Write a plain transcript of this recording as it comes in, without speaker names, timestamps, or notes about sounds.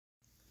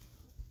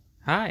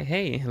Hi,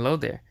 hey, hello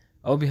there.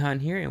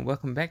 Obihan here, and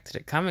welcome back to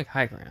the Comic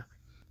High Ground.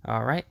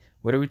 Alright,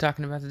 what are we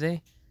talking about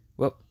today?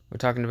 Well, we're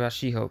talking about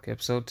She-Hulk,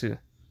 Episode 2.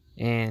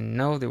 And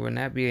no, there will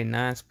not be a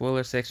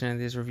non-spoiler section of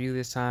this review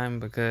this time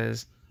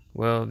because,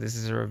 well, this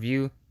is a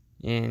review,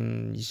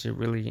 and you should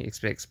really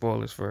expect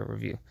spoilers for a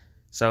review.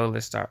 So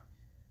let's start.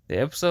 The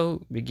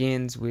episode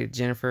begins with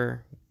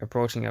Jennifer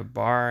approaching a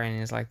bar,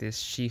 and it's like this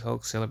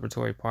She-Hulk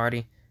celebratory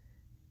party,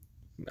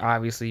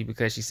 obviously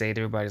because she saved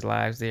everybody's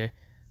lives there.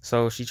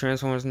 So she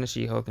transforms into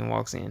She-Hulk and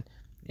walks in,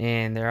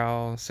 and they're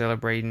all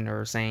celebrating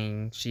or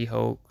saying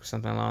She-Hulk or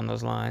something along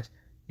those lines.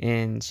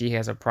 And she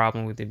has a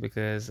problem with it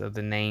because of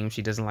the name.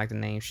 She doesn't like the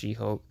name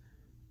She-Hulk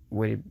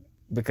with it,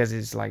 because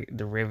it's like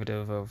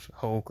derivative of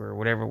Hulk or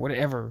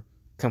whatever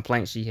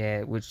complaint she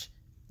had, which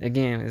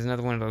again is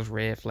another one of those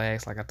red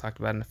flags like I talked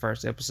about in the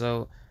first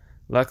episode.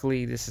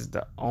 Luckily, this is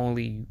the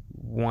only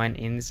one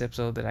in this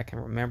episode that I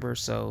can remember,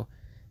 so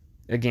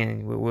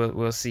again,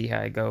 we'll see how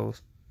it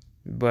goes.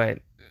 But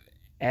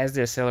as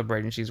they're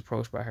celebrating, she's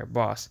approached by her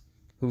boss,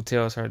 who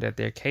tells her that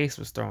their case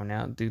was thrown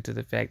out due to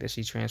the fact that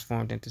she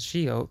transformed into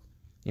She-Hulk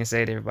and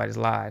saved everybody's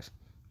lives.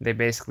 They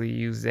basically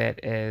use that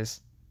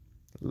as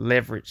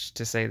leverage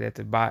to say that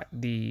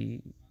the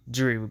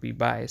jury would be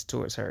biased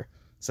towards her,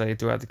 so they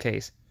threw out the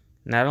case.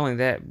 Not only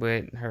that,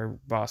 but her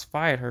boss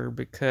fired her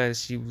because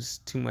she was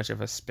too much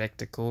of a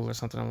spectacle or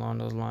something along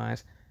those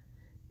lines.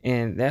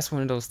 And that's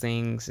one of those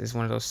things, is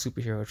one of those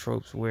superhero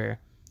tropes where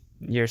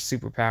your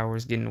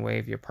superpowers get in the way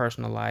of your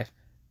personal life.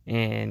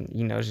 And,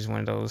 it's just one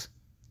of those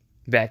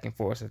back and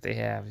forths that they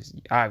have.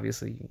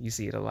 Obviously, you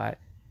see it a lot.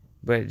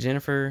 But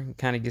Jennifer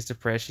kind of gets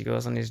depressed. She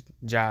goes on this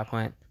job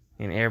hunt,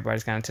 and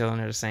everybody's kind of telling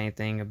her the same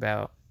thing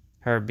about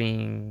her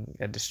being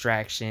a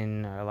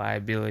distraction or a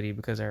liability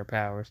because of her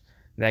powers,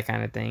 that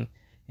kind of thing.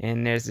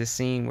 And there's this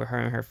scene where her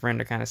and her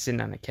friend are kind of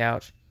sitting on the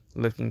couch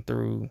looking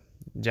through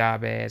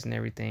job ads and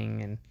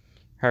everything.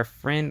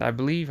 And I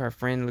believe her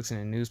friend looks in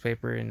a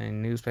newspaper, and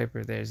in the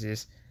newspaper there's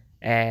this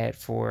ad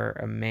for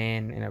a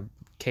man in a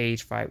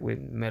cage fight with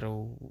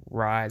metal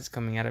rods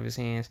coming out of his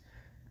hands.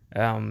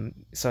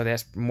 So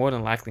that's more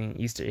than likely an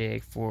Easter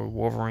egg for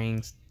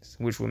Wolverines,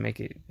 which would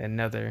make it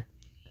another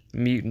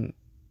mutant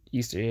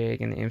Easter egg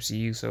in the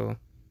MCU. So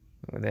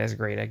well, that's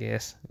great, I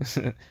guess.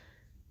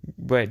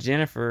 But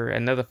Jennifer,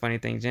 another funny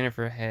thing,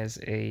 Jennifer has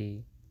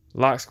a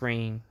lock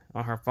screen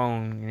on her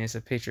phone, and it's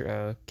a picture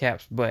of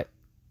Cap's butt,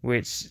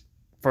 which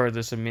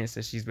further cements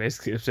that she's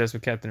basically obsessed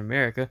with Captain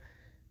America.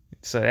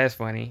 So that's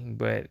funny.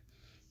 But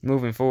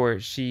moving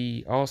forward,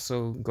 she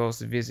also goes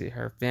to visit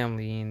her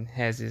family and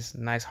has this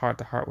nice heart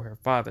to heart with her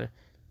father,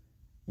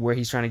 where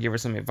he's trying to give her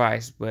some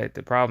advice. But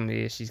the problem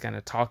is she's kind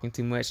of talking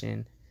too much,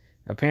 and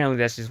apparently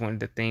that's just one of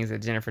the things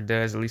that Jennifer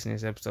does, at least in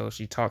this episode.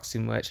 She talks too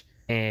much,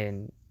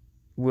 and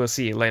we'll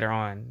see it later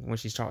on when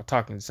she's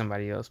talking to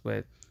somebody else.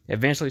 But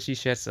eventually she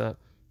shuts up,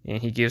 and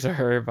he gives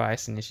her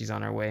advice, and then she's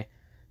on her way.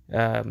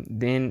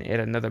 Then at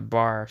another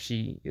bar,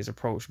 she is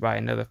approached by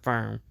another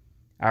firm.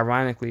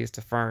 Ironically, it's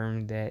the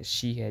firm that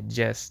she had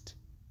just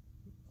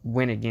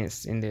went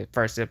against in the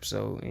first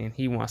episode, and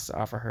he wants to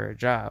offer her a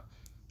job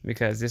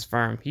because this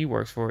firm he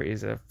works for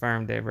is a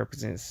firm that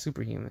represents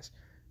superhumans,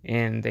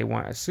 and they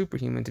want a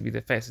superhuman to be the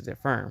face of their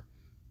firm.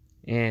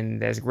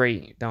 And that's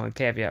great. The only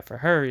caveat for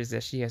her is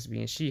that she has to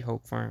be in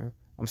She-Hulk form.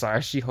 I'm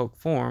sorry, She-Hulk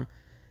form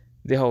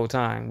the whole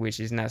time, which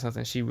is not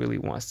something she really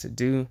wants to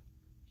do,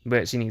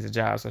 but she needs a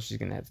job, so she's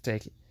gonna have to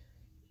take it.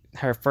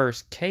 Her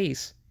first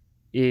case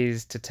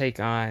is to take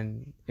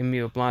on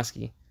Emil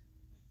Blonsky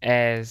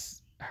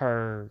as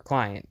her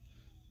client,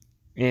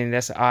 and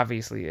that's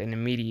obviously an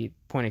immediate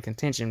point of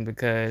contention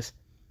because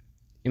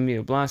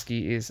Emil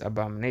Blonsky is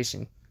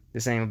Abomination, the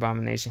same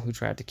Abomination who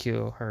tried to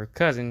kill her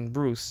cousin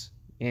Bruce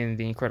in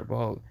The Incredible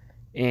Hulk.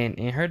 And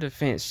in her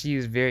defense, she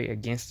is very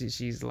against it.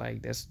 She's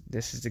like, this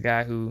is the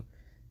guy who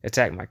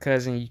attacked my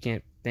cousin. You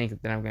can't think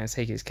that I'm gonna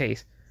take his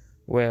case.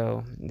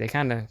 Well, they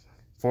kind of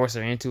force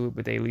her into it,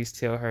 but they at least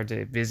tell her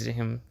to visit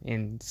him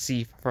and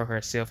see for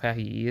herself how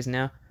he is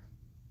now.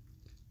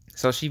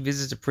 So she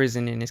visits the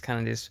prison, and it's kind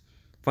of this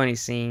funny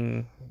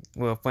scene,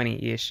 well,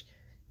 funny-ish,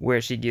 where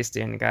she gets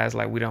there, and the guy's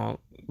like,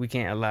 we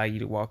can't allow you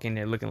to walk in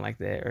there looking like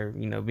that, or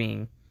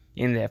being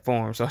in that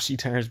form. So she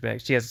turns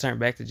back. She has to turn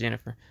back to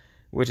Jennifer,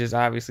 which is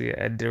obviously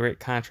a direct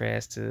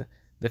contrast to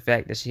the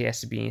fact that she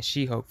has to be in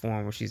She-Hulk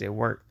form when she's at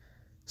work.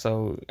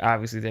 So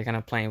obviously they're kind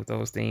of playing with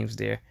those themes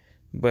there.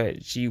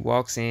 But she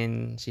walks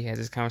in, she has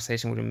this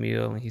conversation with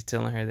Emil, and he's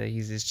telling her that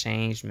he's this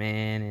changed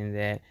man and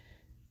that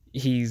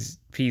he's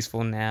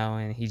peaceful now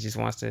and he just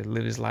wants to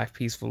live his life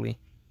peacefully.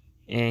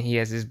 And he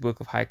has this book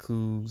of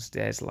haikus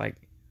that's like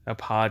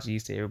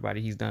apologies to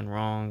everybody he's done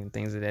wrong and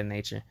things of that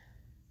nature.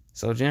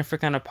 So Jennifer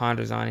kind of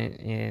ponders on it,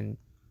 and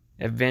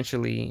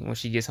eventually when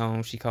she gets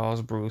home, she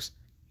calls Bruce,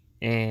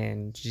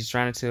 and she's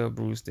trying to tell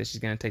Bruce that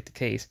she's going to take the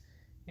case.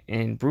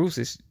 And Bruce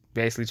is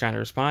basically trying to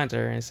respond to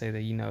her and say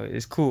that,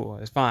 it's cool,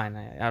 it's fine,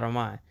 I don't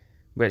mind.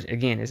 But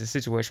again, it's a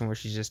situation where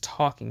she's just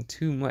talking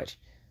too much,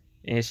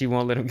 and she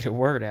won't let him get a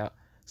word out.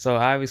 So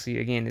obviously,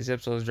 again, this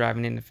episode is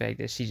driving in the fact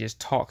that she just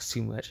talks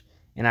too much.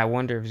 And I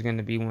wonder if it's going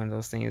to be one of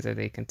those things that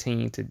they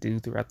continue to do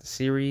throughout the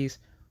series,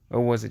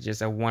 or was it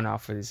just a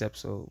one-off for this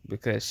episode?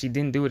 Because she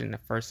didn't do it in the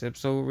first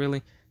episode,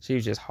 really. She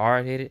was just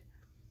hard-headed.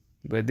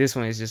 But this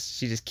one is just,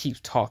 she just keeps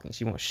talking.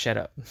 She won't shut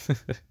up.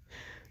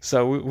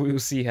 So we'll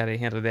see how they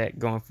handle that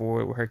going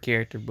forward with her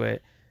character.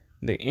 But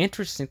the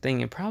interesting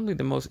thing, and probably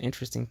the most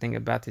interesting thing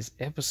about this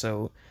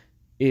episode,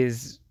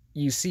 is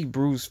you see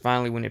Bruce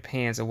finally when it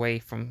pans away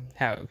from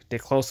how the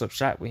close-up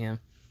shot with him,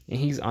 and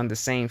he's on the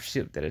same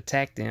ship that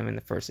attacked them in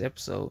the first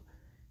episode.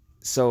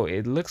 So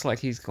it looks like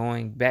he's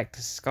going back to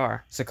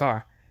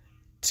Sakaar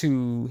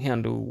to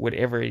handle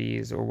whatever it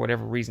is, or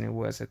whatever reason it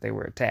was that they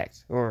were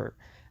attacked. Or,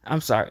 I'm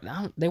sorry,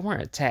 they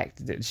weren't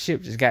attacked. The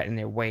ship just got in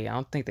their way. I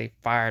don't think they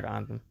fired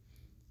on them.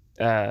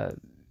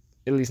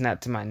 At least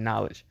not to my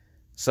knowledge.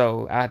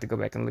 So I have to go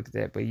back and look at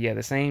that. But yeah,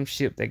 the same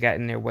ship that got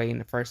in their way in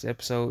the first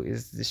episode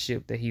is the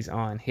ship that he's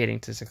on heading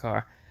to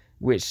Sakaar.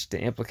 Which the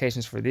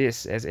implications for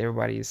this, as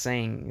everybody is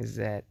saying, is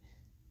that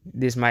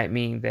this might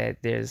mean that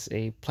there's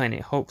a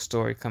Planet Hulk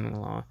story coming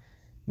along,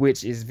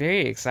 which is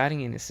very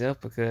exciting in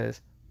itself,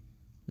 because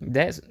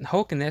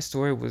Hulk in that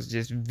story was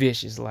just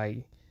vicious.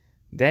 Like,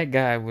 that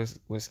guy was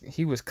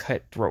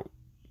cutthroat.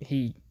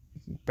 He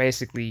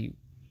basically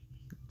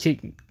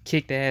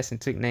kicked ass and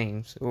took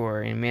names,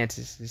 or in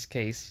Mantis'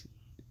 case,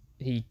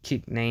 he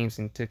kicked names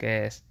and took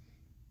ass.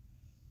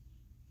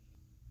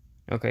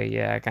 Okay,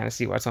 yeah, I kind of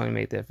see why Tony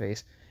made that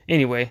face.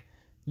 Anyway,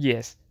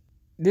 yes,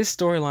 this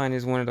storyline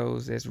is one of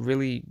those that's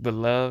really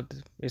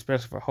beloved,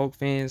 especially for Hulk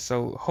fans.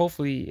 So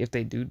hopefully, if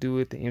they do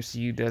it, the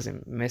MCU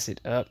doesn't mess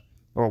it up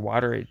or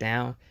water it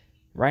down.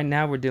 Right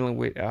now, we're dealing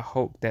with a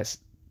Hulk that's,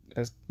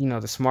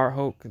 the smart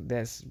Hulk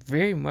that's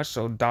very much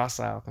so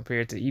docile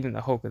compared to even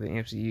the Hulk of the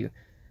MCU.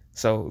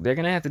 So they're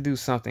going to have to do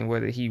something,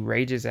 whether he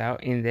rages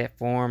out in that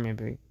form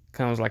and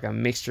becomes like a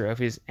mixture of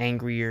his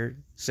angrier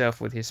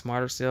self with his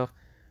smarter self,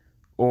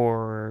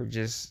 or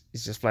it's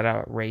just flat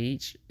out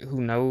rage.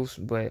 Who knows?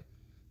 But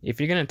if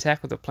you're going to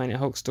tackle the Planet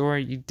Hulk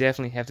story, you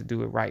definitely have to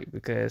do it right,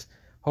 because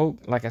Hulk,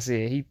 like I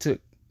said, he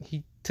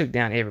took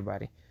down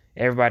everybody.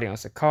 Everybody on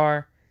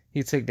Sakaar.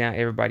 He took down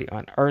everybody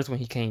on Earth when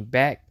he came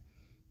back.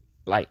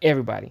 Like,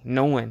 everybody.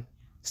 No one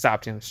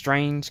stopped him.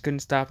 Strange couldn't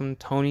stop him.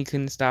 Tony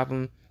couldn't stop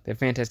him. The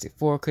Fantastic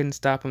Four couldn't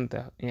stop him.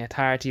 The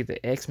entirety of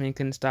the X-Men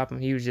couldn't stop him.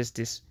 He was just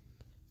this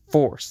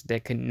force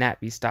that could not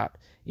be stopped.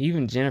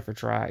 Even Jennifer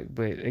tried,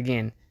 but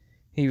again,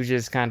 he was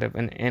just kind of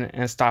an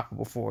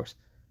unstoppable force.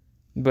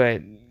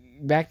 But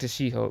back to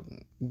She-Hulk.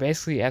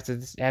 Basically,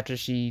 after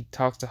she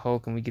talks to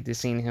Hulk and we get to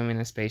see him in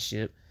a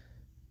spaceship,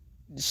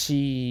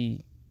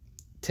 she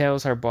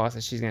tells her boss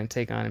that she's going to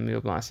take on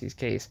Emil Blonsky's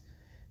case.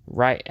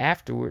 Right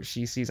afterwards,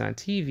 she sees on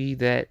TV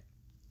that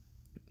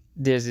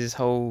there's this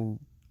whole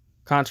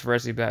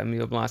controversy about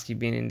Emil Blonsky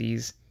being in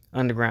these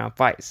underground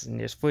fights, and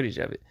there's footage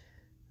of it,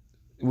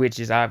 which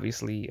is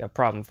obviously a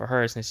problem for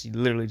her, since she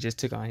literally just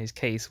took on his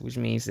case, which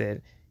means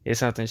that it's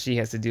something she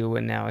has to deal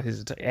with now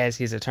as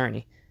his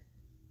attorney.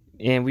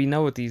 And we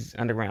know what these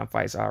underground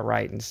fights are,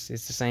 right? It's the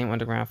same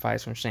underground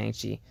fights from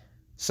Shang-Chi.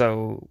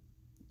 So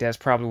that's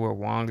probably where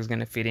Wong is going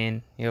to fit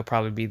in. He'll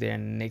probably be there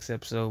in the next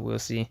episode. We'll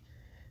see.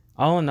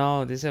 All in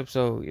all, this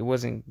episode, it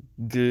wasn't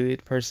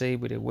good per se,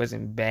 but it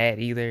wasn't bad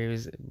either. It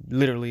was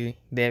literally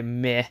that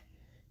meh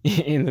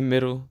in the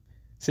middle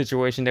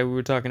situation that we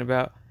were talking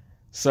about.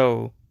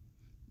 So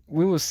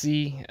we will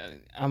see.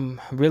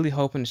 I'm really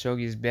hoping the show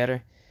gets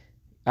better.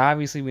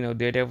 Obviously, we know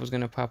Daredevil's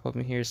going to pop up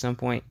in here at some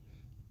point,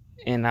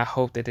 and I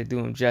hope that they do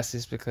him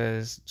justice,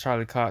 because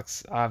Charlie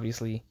Cox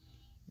obviously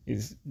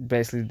is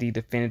basically the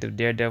definitive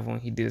Daredevil,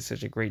 and he did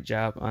such a great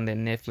job on that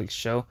Netflix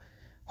show.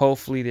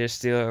 Hopefully there's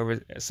still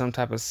some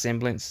type of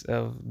semblance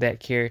of that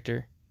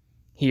character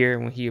here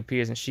when he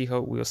appears in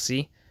She-Hulk. We'll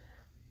see.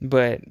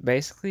 But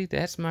basically,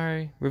 that's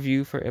my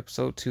review for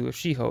episode 2 of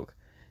She-Hulk.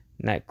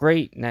 Not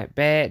great, not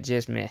bad,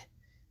 just meh.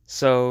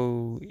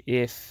 So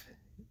if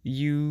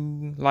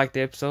you like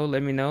the episode,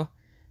 let me know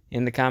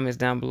in the comments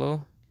down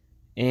below.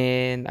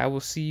 And I will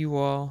see you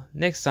all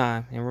next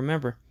time. And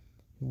remember,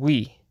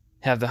 we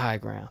have the high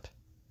ground.